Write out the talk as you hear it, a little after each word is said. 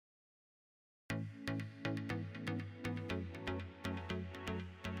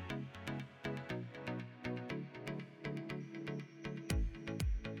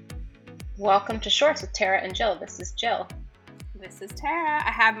Welcome to Shorts with Tara and Jill. This is Jill. This is Tara.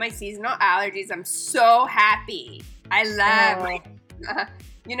 I have my seasonal allergies. I'm so happy. I love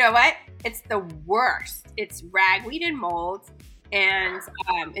you know what? It's the worst. It's ragweed and mold. And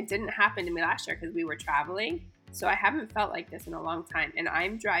it didn't happen to me last year because we were traveling. So I haven't felt like this in a long time. And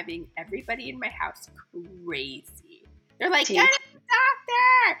I'm driving everybody in my house crazy. They're like, get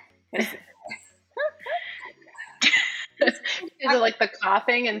a doctor! Is it like the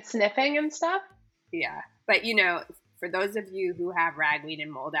coughing and sniffing and stuff? Yeah. But for those of you who have ragweed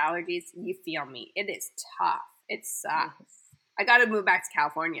and mold allergies, you feel me. It is tough. It sucks. I got to move back to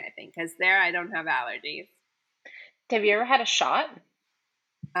California, I think, because there I don't have allergies. Have you ever had a shot?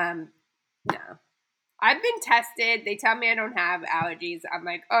 No. I've been tested. They tell me I don't have allergies. I'm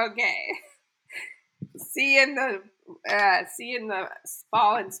like, okay. See you in the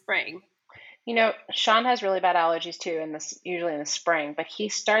fall and spring. Sean has really bad allergies too, usually in the spring, but he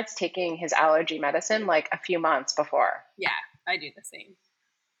starts taking his allergy medicine like a few months before. Yeah, I do the same.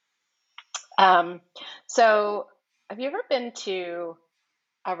 So have you ever been to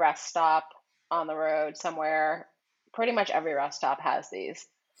a rest stop on the road somewhere? Pretty much every rest stop has these.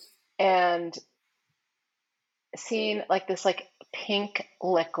 And seen like this like pink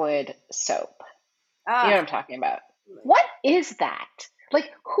liquid soap. You know what I'm talking about? What is that? Like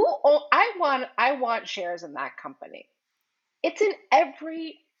I want shares in that company. It's in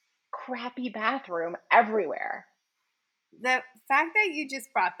every crappy bathroom everywhere. The fact that you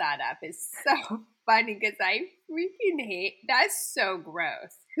just brought that up is so funny because I freaking hate that's so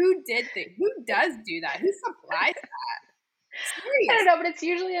gross. Who does do that? Who supplies that? Seriously. I don't know, but it's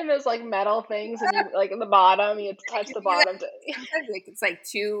usually in those like metal things, and you like in the bottom, you have to touch the bottom. Like it's like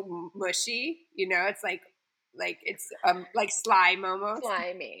too mushy, It's like it's like slime almost.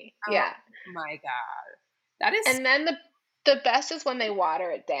 Slimy, oh, yeah. My God, that is. And then the best is when they water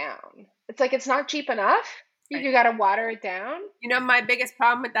it down. It's like it's not cheap enough. You got to water it down. My biggest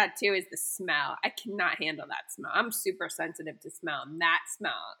problem with that too is the smell. I cannot handle that smell. I'm super sensitive to smell, and that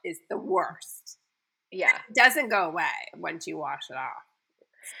smell is the worst. Yeah. It doesn't go away once you wash it off.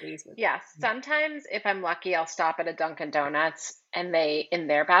 Yeah. Sometimes if I'm lucky, I'll stop at a Dunkin' Donuts and in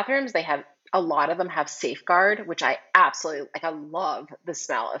their bathrooms, a lot of them have Safeguard, which I absolutely like. I love the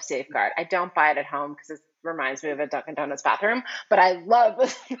smell of Safeguard. I don't buy it at home because it reminds me of a Dunkin' Donuts bathroom, but I love the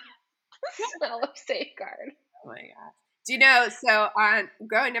smell of Safeguard. Oh my God. Do you know, so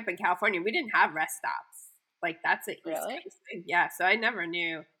growing up in California, we didn't have rest stops. Like that's an East Coast thing. Yeah. So I never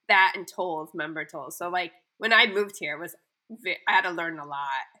knew that, and tolls, member tolls. So like when I moved here, I had to learn a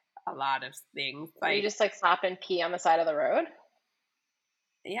lot of things. Like, you just like stop and pee on the side of the road?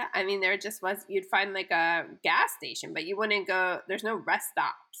 Yeah. I mean, there just you'd find like a gas station, but you wouldn't go, there's no rest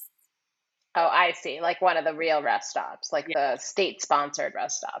stops. Oh, I see. Like one of the real rest stops, like the state-sponsored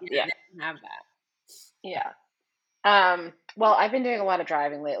rest stop. Yeah. They didn't have that. Yeah. Well, I've been doing a lot of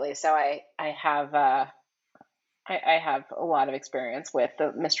driving lately, so I have I have a lot of experience with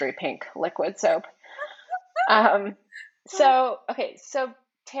the mystery pink liquid soap. So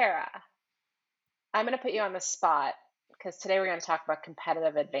Tara, I'm going to put you on the spot because today we're going to talk about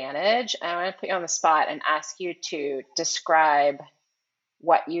competitive advantage. And I'm going to put you on the spot and ask you to describe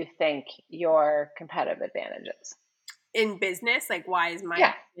what you think your competitive advantage is. In business? Like, why is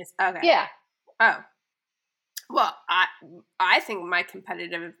my business? Okay. Yeah. Oh. Well, I think my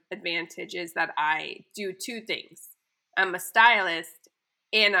competitive advantage is that I do two things. I'm a stylist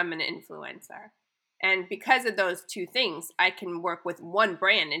and I'm an influencer. And because of those two things, I can work with one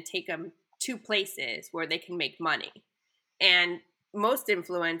brand and take them to places where they can make money. And most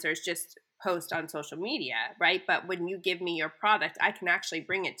influencers just post on social media, right? But when you give me your product, I can actually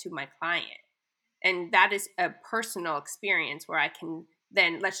bring it to my client. And that is a personal experience where I can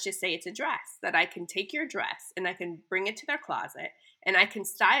then, let's just say it's a dress, that I can take your dress and I can bring it to their closet and I can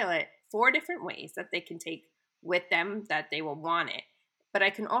style it 4 different ways that they can take with them that they will want it. But I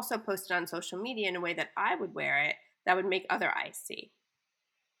can also post it on social media in a way that I would wear it that would make other eyes see.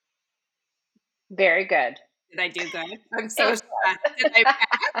 Very good. Did I do good? I'm so sorry. Did I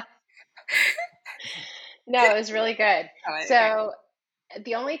pass? No, it was really good. So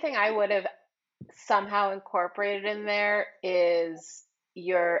the only thing I would have somehow incorporated in there is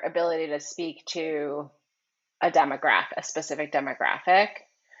your ability to speak to a specific demographic.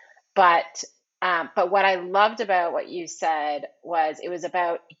 But what I loved about what you said was it was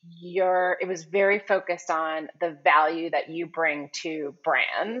very focused on the value that you bring to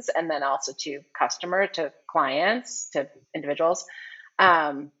brands and then also to to clients, to individuals.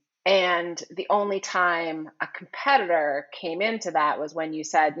 And the only time a competitor came into that was when you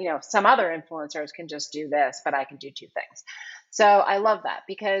said, some other influencers can just do this, but I can do 2 things. So I love that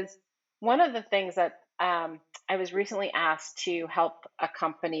because one of the things that I was recently asked to help a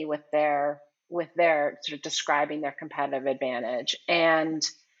company with their sort of describing their competitive advantage, and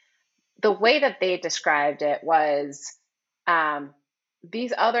the way that they described it was, um,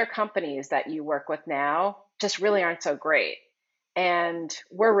 these other companies that you work with now just really aren't so great. And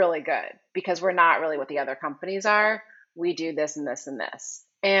we're really good because we're not really what the other companies are. We do this and this and this.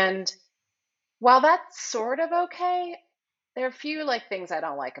 And while that's sort of okay, there are a few like things I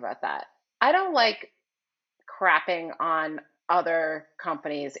don't like about that. I don't like crapping on other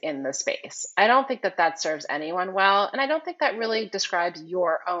companies in the space. I don't think that that serves anyone well, and I don't think that really describes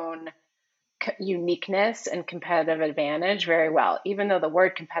your own uniqueness and competitive advantage very well, even though the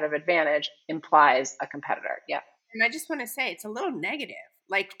word competitive advantage implies a competitor. Yeah. And I just want to say it's a little negative.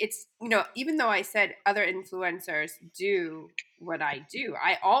 Like it's, even though I said other influencers do what I do,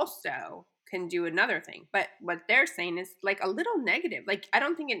 I also can do another thing. But what they're saying is like a little negative. Like I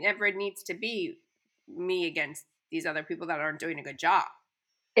don't think it ever needs to be me against these other people that aren't doing a good job.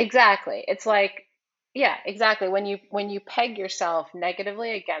 Exactly. It's like, yeah, exactly. When you peg yourself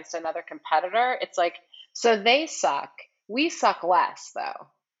negatively against another competitor, it's like, so they suck. We suck less though.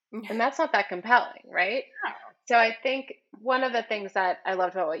 And that's not that compelling, right? So I think one of the things that I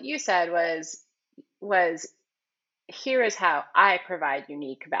loved about what you said was here is how I provide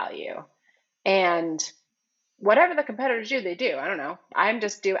unique value. And whatever the competitors do, they do. I don't know. I'm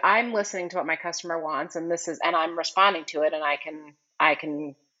listening to what my customer wants, and I'm responding to it, and I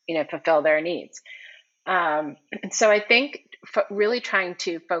can fulfill their needs. So I think really trying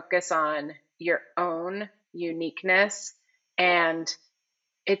to focus on your own uniqueness, and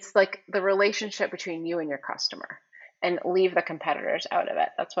it's like the relationship between you and your customer, and leave the competitors out of it.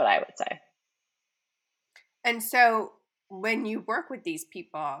 That's what I would say. And so when you work with these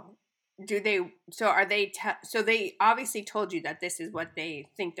people, so they obviously told you that this is what they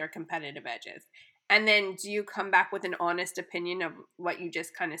think their competitive edge is. And then do you come back with an honest opinion of what you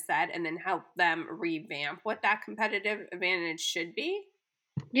just kind of said and then help them revamp what that competitive advantage should be?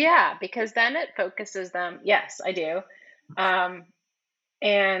 Yeah, because then it focuses them. Yes, I do. Um,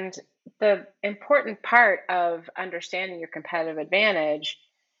 and the important part of understanding your competitive advantage,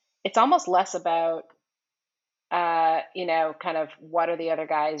 it's almost less about kind of what are the other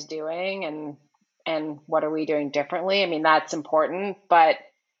guys doing and what are we doing differently? I mean, that's important, but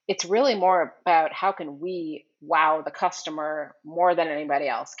it's really more about how can we wow the customer more than anybody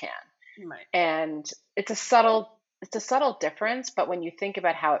else can. Right. And it's a subtle difference, but when you think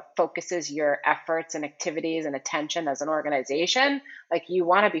about how it focuses your efforts and activities and attention as an organization, like you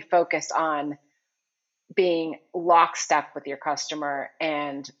want to be focused on being lockstep with your customer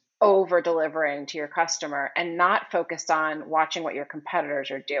and over delivering to your customer and not focused on watching what your competitors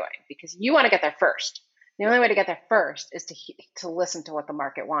are doing because you want to get there first. The only way to get there first is to listen to what the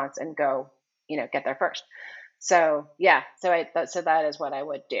market wants and go, get there first. So yeah, so that is what I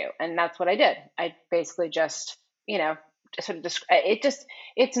would do, and that's what I did. I basically just sort of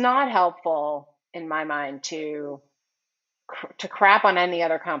it's not helpful in my mind to crap on any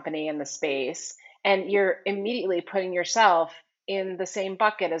other company in the space, and you're immediately putting yourself in the same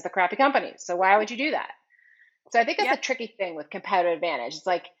bucket as the crappy companies. So why would you do that? So I think that's Yep. a tricky thing with competitive advantage. It's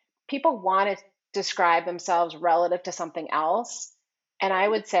like people want to describe themselves relative to something else. And I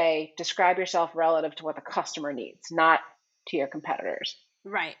would say describe yourself relative to what the customer needs, not to your competitors.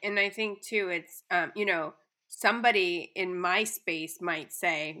 Right. And I think too, it's, somebody in my space might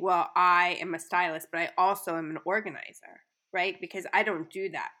say, well, I am a stylist, but I also am an organizer, right? Because I don't do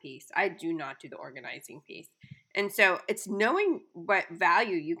that piece. I do not do the organizing piece. And so it's knowing what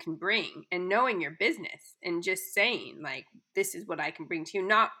value you can bring and knowing your business and just saying, like, this is what I can bring to you,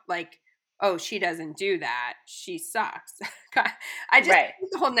 not like, oh, she doesn't do that, she sucks. I just Right.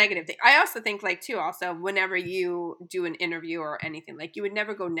 the whole negative thing. I also think like too also whenever you do an interview or anything, like you would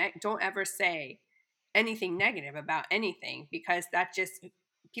never go don't ever say anything negative about anything because that just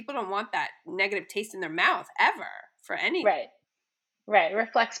people don't want that negative taste in their mouth ever for anything. Right. Right. It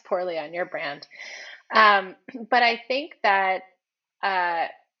reflects poorly on your brand. But I think that I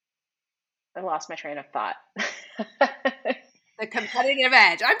lost my train of thought. The competitive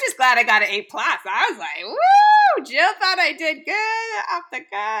edge. I'm just glad I got an A+. I was like, woo! Jill thought I did good off the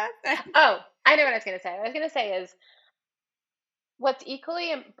cuff. Oh, I know what I was going to say. What I was going to say is what's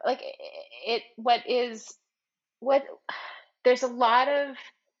equally like it. What is what? There's a lot of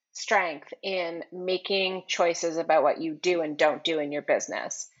strength in making choices about what you do and don't do in your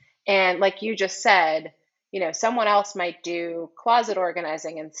business. And like you just said, someone else might do closet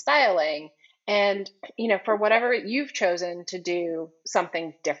organizing and styling. And, for whatever you've chosen to do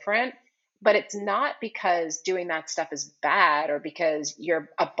something different, But it's not because doing that stuff is bad or because you're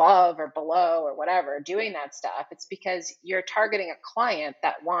above or below or whatever doing that stuff. It's because you're targeting a client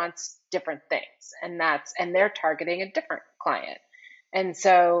that wants different things, and they're targeting a different client. And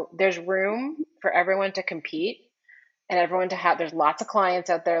so there's room for everyone to compete and everyone to have, there's lots of clients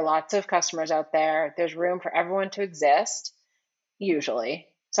out there, lots of customers out there. There's room for everyone to exist. Usually,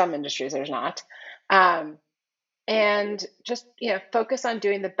 some industries there's not. And just, focus on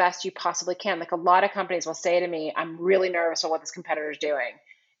doing the best you possibly can. Like a lot of companies will say to me, I'm really nervous about what this competitor is doing.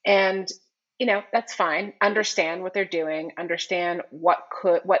 And, that's fine. Understand what they're doing, understand what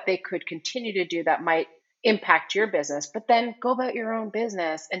they could continue to do that might impact your business, but then go about your own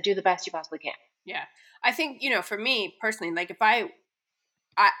business and do the best you possibly can. Yeah. I think, for me personally, like if I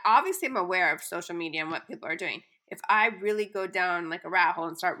obviously I'm aware of social media and what people are doing. If I really go down like a rat hole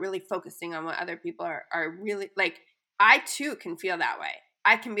and start really focusing on what other people are really like, I too can feel that way.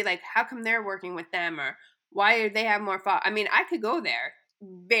 I can be like, how come they're working with them, or why do they have more I mean, I could go there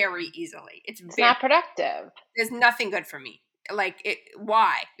very easily. It's not productive. There's nothing good for me. Like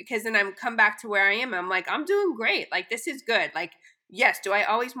why? Because then I'm come back to where I am. I'm like, I'm doing great. Like this is good. Like, yes, do I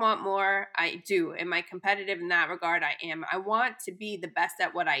always want more? I do. Am I competitive in that regard? I am. I want to be the best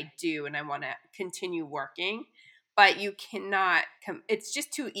at what I do, and I want to continue working. But you cannot it's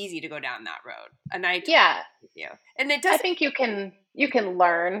just too easy to go down that road. And I with you. And it does. I think you can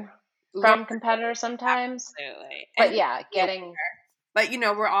learn from competitors sometimes. Absolutely. But getting. But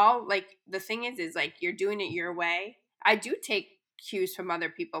we're all like, the thing is like you're doing it your way. I do take cues from other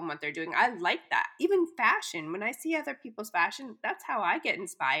people and what they're doing. I like that. Even fashion, when I see other people's fashion, that's how I get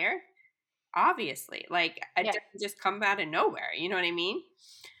inspired. Obviously, like it doesn't just come out of nowhere. You know what I mean?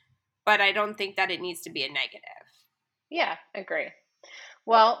 But I don't think that it needs to be a negative. Yeah, agree.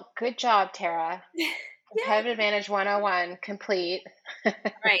 Well, good job, Tara. Competitive Advantage 101 complete.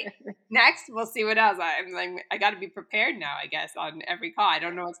 Right. Next, we'll see what else. I'm like, I got to be prepared now, I guess, on every call. I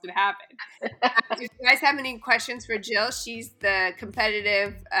don't know what's going to happen. If you guys have any questions for Jill, she's the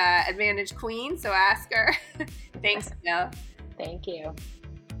Competitive Advantage Queen, so ask her. Thanks, Jill. Thank you.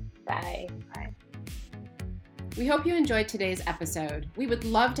 Bye. Bye. We hope you enjoyed today's episode. We would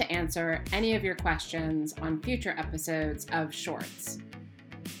love to answer any of your questions on future episodes of Shorts.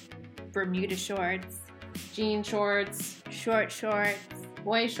 Bermuda shorts. Jean shorts. Short shorts.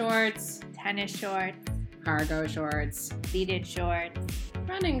 Boy shorts. Tennis shorts. Cargo shorts. Pleated shorts.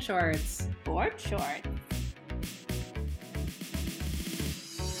 Running shorts. Board shorts.